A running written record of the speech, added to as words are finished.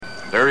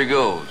There he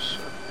goes.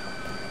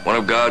 One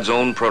of God's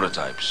own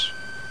prototypes.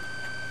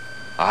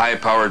 A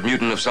high-powered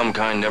mutant of some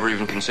kind never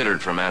even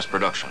considered for mass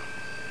production.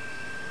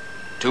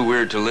 Too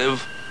weird to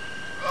live,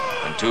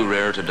 and too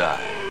rare to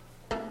die.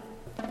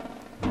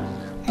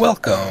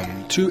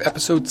 Welcome to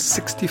episode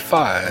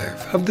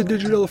 65 of the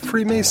Digital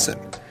Freemason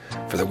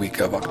for the week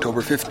of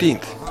October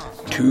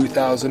 15th,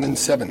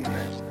 2007.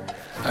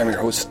 I'm your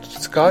host,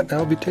 Scott, and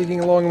I'll be taking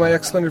along my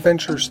excellent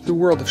adventures through the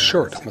world of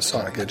short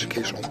Masonic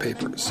educational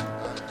papers.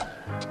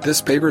 This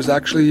paper is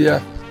actually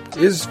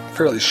is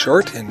fairly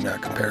short in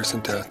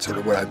comparison to sort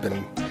of what I've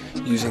been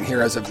using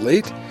here as of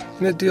late,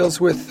 and it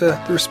deals with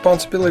the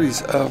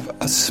responsibilities of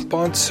a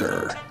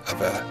sponsor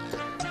of a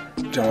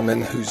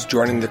gentleman who's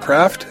joining the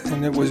craft,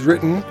 and it was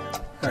written,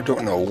 I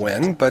don't know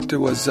when, but it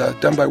was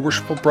done by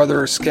Worshipful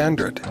Brother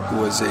Scandret,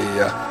 who was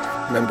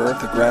a member of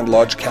the Grand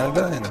Lodge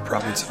Canada in the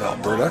province of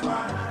Alberta,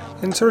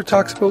 and sort of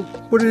talks about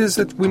what it is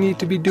that we need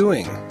to be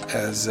doing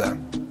as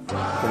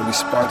when we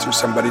sponsor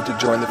somebody to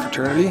join the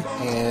fraternity,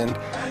 and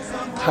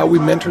how we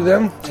mentor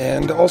them,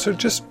 and also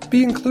just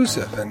be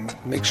inclusive and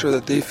make sure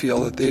that they feel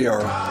that they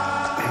are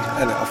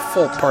a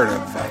full part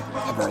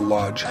of our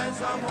lodge.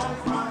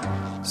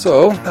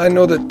 So I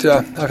know that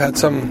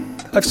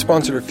I've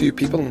sponsored a few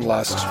people in the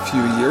last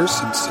few years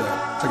since,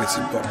 I guess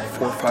about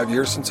 4 or 5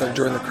 years since I've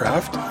joined the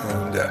craft,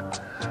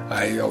 and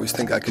I always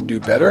think I could do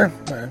better.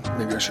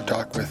 Maybe I should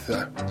talk with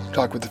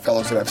the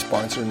fellows that I've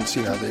sponsored and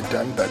see how they've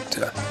done,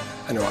 but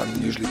I know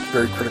I'm usually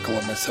very critical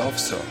of myself,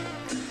 so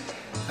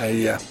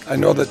I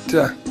know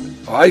that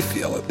I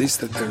feel at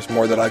least that there's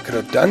more that I could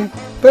have done,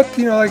 but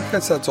I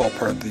guess that's all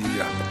part of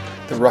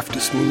the rough to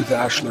smooth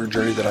ashlar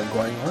journey that I'm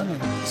going on,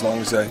 and as long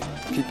as I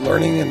keep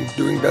learning and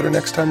doing better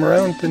next time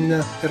around,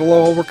 then it'll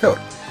all work out.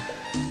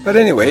 But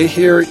anyway,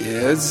 here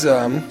is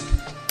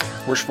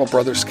Worshipful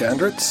Brother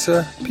Scandret's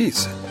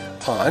piece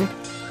on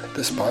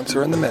the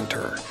sponsor and the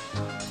mentor.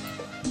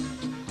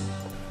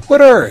 What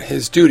are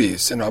his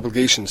duties and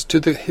obligations to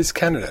his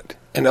candidate,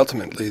 and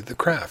ultimately the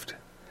craft?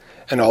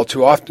 And all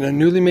too often a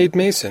newly made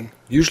Mason,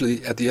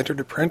 usually at the entered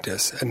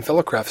apprentice and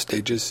fellowcraft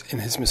stages in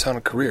his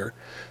Masonic career,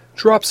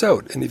 drops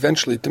out and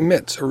eventually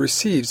demits or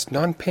receives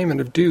non-payment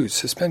of dues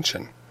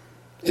suspension.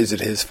 Is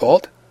it his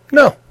fault?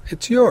 No,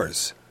 it's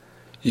yours.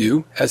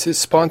 You, as his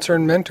sponsor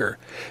and mentor,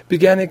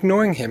 began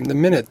ignoring him the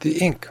minute the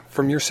ink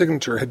from your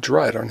signature had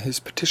dried on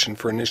his petition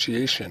for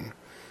initiation.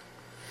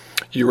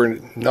 You were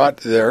not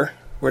there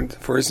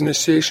for his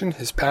initiation,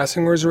 his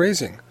passing, or his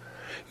raising.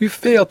 You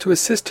failed to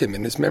assist him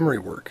in his memory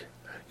work.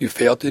 You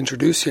failed to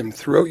introduce him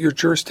throughout your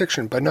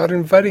jurisdiction by not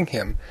inviting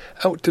him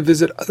out to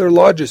visit other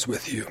lodges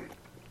with you.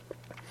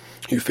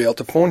 You failed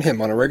to phone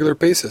him on a regular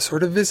basis or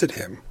to visit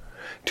him,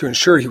 to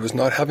ensure he was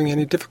not having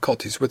any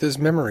difficulties with his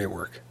memory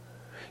work.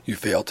 You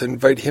failed to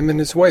invite him and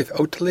his wife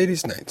out to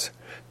ladies' nights,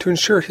 to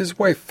ensure his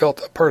wife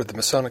felt a part of the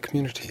Masonic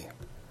community.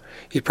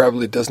 He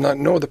probably does not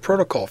know the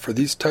protocol for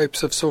these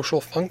types of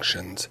social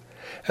functions,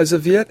 as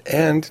of yet,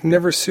 and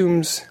never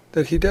assumes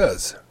that he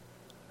does.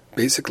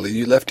 Basically,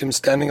 you left him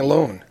standing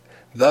alone,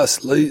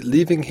 thus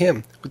leaving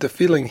him with the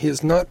feeling he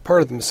is not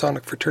part of the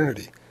Masonic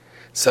fraternity,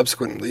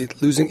 subsequently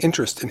losing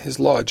interest in his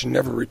lodge and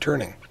never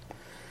returning.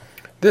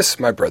 This,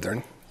 my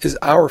brethren, is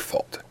our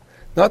fault,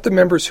 not the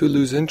members who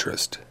lose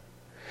interest.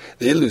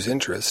 They lose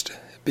interest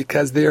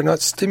because they are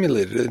not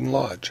stimulated in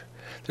lodge.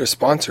 Their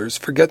sponsors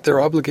forget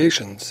their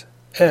obligations,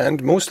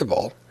 and, most of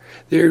all,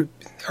 they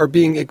are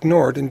being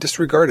ignored and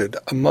disregarded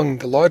among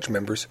the lodge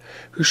members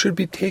who should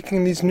be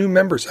taking these new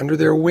members under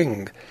their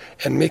wing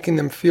and making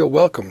them feel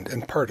welcomed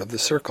and part of the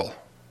circle.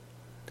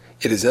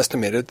 It is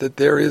estimated that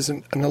there is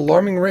an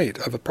alarming rate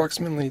of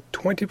approximately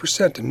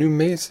 20%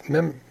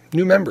 of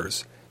new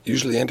members,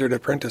 usually entered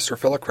apprentice or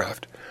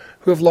fellowcraft,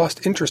 who have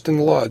lost interest in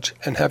the lodge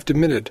and have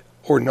demitted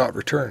or not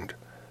returned.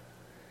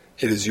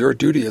 It is your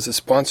duty as a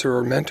sponsor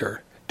or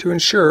mentor to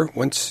ensure,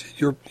 once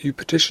you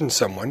petition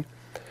someone,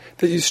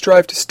 that you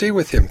strive to stay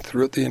with him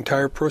throughout the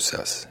entire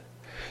process.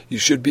 You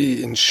should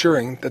be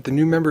ensuring that the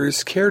new member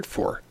is cared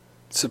for,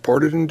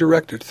 supported and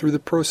directed through the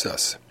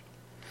process.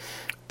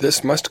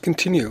 This must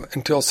continue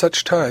until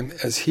such time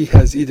as he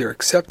has either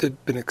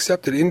been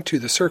accepted into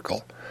the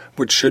circle,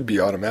 which should be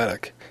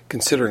automatic,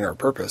 considering our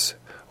purpose,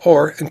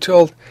 or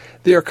until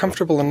they are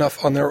comfortable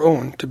enough on their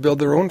own to build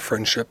their own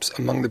friendships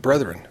among the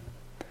brethren.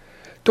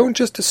 Don't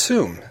just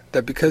assume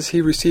that because he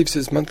receives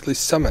his monthly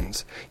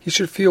summons, he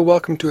should feel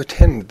welcome to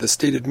attend the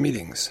stated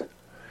meetings.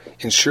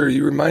 Ensure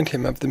you remind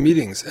him of the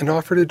meetings and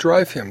offer to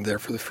drive him there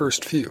for the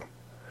first few.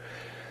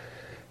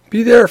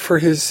 Be there for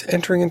his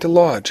entering into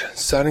lodge,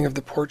 signing of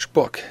the porch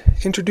book,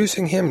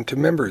 introducing him to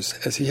members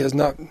as he has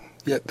not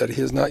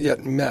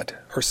yet met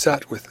or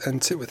sit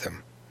with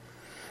him.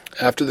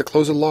 After the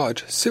close of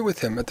lodge, sit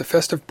with him at the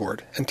festive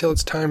board until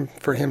it's time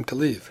for him to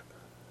leave.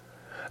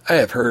 I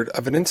have heard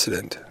of an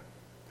incident.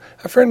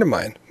 A friend of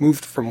mine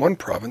moved from one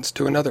province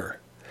to another.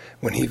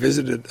 When he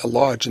visited a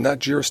lodge in that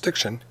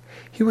jurisdiction,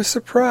 he was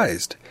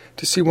surprised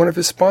to see one of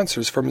his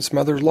sponsors from his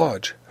mother's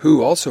lodge,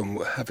 who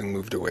also having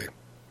moved away.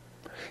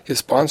 His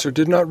sponsor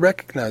did not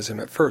recognize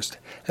him at first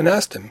and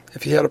asked him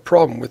if he had a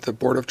problem with the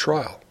board of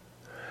trial.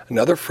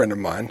 Another friend of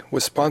mine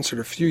was sponsored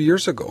a few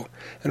years ago,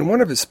 and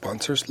one of his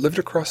sponsors lived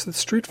across the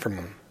street from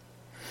him.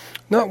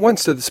 Not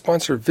once did the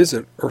sponsor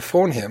visit or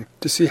phone him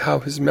to see how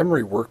his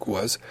memory work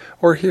was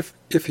or if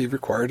he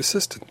required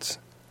assistance.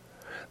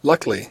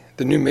 Luckily,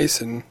 the new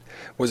Mason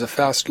was a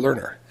fast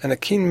learner and a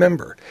keen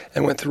member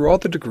and went through all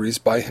the degrees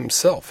by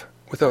himself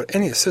without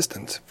any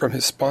assistance from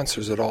his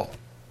sponsors at all.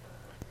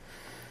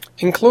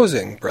 In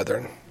closing,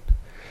 brethren,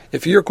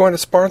 if you are going to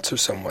sponsor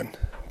someone,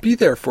 be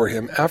there for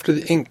him after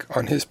the ink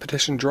on his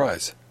petition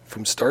dries,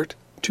 from start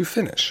to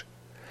finish.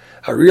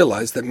 I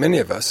realize that many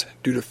of us,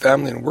 due to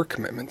family and work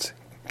commitments,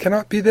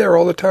 cannot be there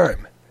all the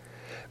time.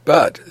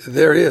 But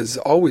there is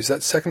always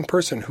that second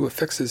person who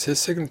affixes his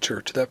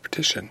signature to that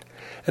petition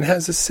and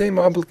has the same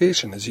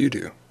obligation as you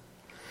do.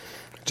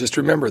 Just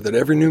remember that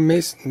every new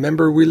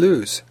member we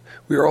lose,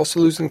 we are also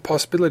losing the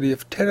possibility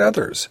of 10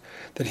 others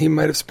that he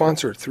might have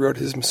sponsored throughout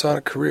his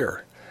Masonic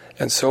career,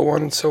 and so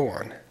on and so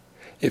on.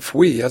 If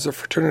we, as a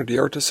fraternity,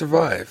 are to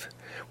survive,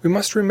 we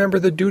must remember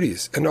the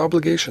duties and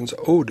obligations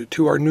owed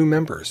to our new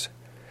members.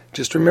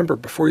 Just remember,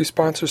 before you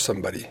sponsor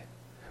somebody,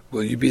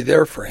 will you be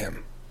there for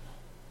him?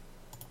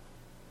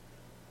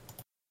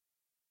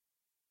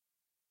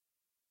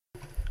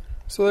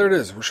 So there it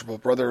is, worshipful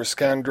brother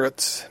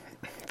Skandrit's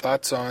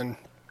thoughts on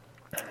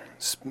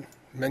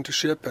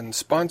mentorship and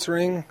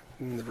sponsoring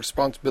and the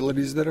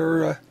responsibilities that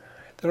are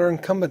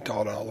incumbent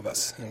on all of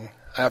us. And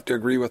I have to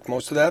agree with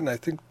most of that, and I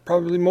think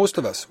probably most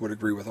of us would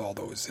agree with all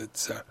those.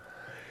 I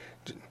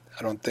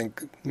don't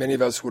think many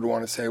of us would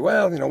want to say,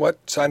 well, you know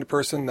what, sign a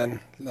person, then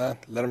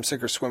let them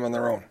sink or swim on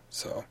their own.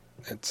 So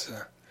it's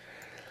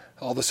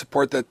all the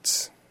support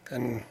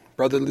and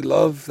brotherly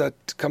love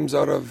that comes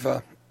out of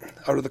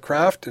the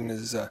craft and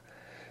is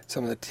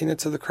some of the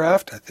tenets of the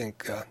craft, I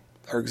think,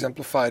 are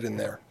exemplified in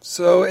there.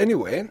 So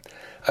anyway,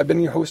 I've been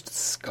your host,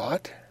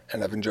 Scott,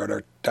 and I've enjoyed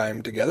our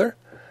time together.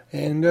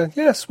 And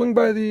swing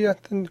by I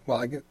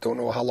don't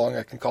know how long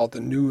I can call it,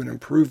 the new and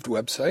improved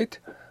website.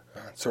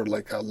 Sort of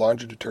like a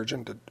laundry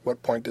detergent. At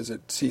what point does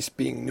it cease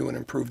being new and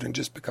improved and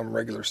just become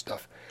regular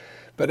stuff?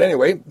 But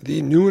anyway,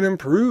 the new and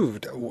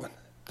improved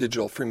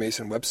Digital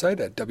Freemason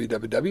website at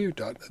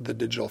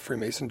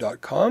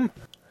www.thedigitalfreemason.com.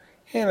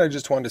 And I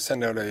just wanted to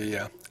send out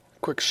a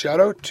quick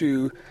shout out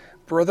to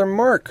Brother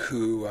Mark,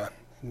 who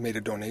made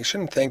a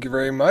donation. Thank you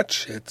very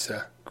much. It's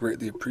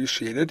greatly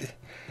appreciated.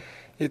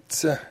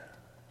 It's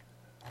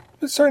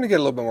starting to get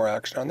a little bit more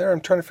action on there.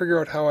 I'm trying to figure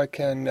out how I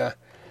can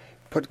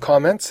put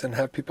comments and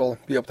have people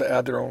be able to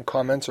add their own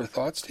comments or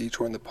thoughts to each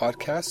one of the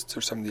podcasts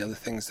or some of the other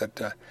things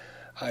that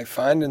I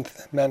find and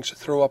manage to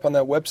throw up on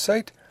that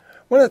website.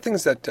 One of the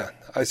things that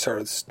I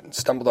sort of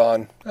stumbled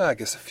on, I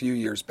guess a few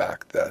years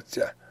back,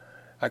 that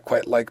I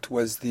quite liked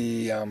was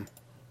the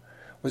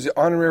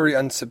honorary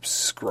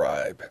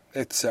unsubscribe.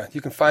 It's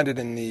you can find it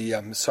in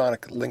the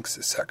Masonic links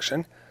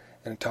section,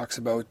 and it talks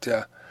about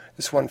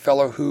this one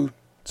fellow who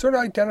sort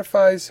of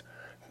identifies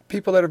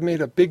people that have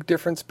made a big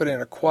difference, but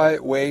in a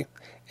quiet way,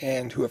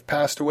 and who have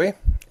passed away,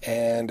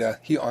 and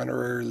he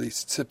honorarily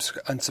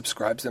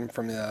unsubscribes them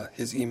from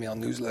his email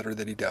newsletter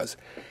that he does.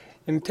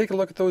 And take a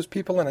look at those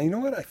people, and you know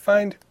what? I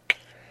find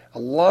a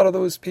lot of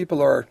those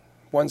people are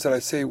ones that I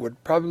say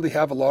would probably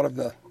have a lot of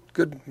the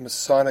good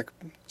Masonic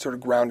sort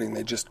of grounding.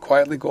 They just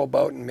quietly go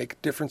about and make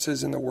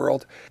differences in the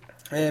world,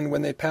 and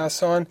when they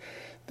pass on,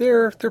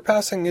 their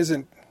passing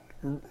isn't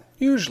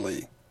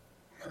usually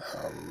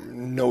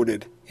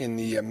noted in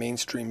the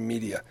mainstream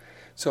media.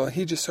 So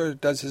he just sort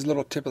of does his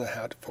little tip of the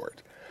hat for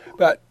it.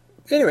 But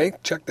anyway,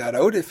 check that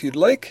out if you'd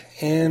like.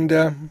 And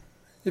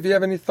if you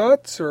have any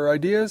thoughts or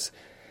ideas,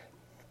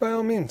 by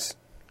all means,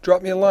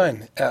 drop me a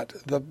line at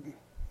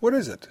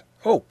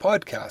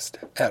podcast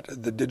at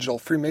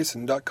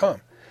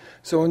thedigitalfreemason.com.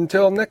 So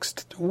until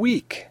next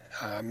week,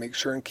 make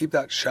sure and keep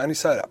that shiny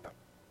side up.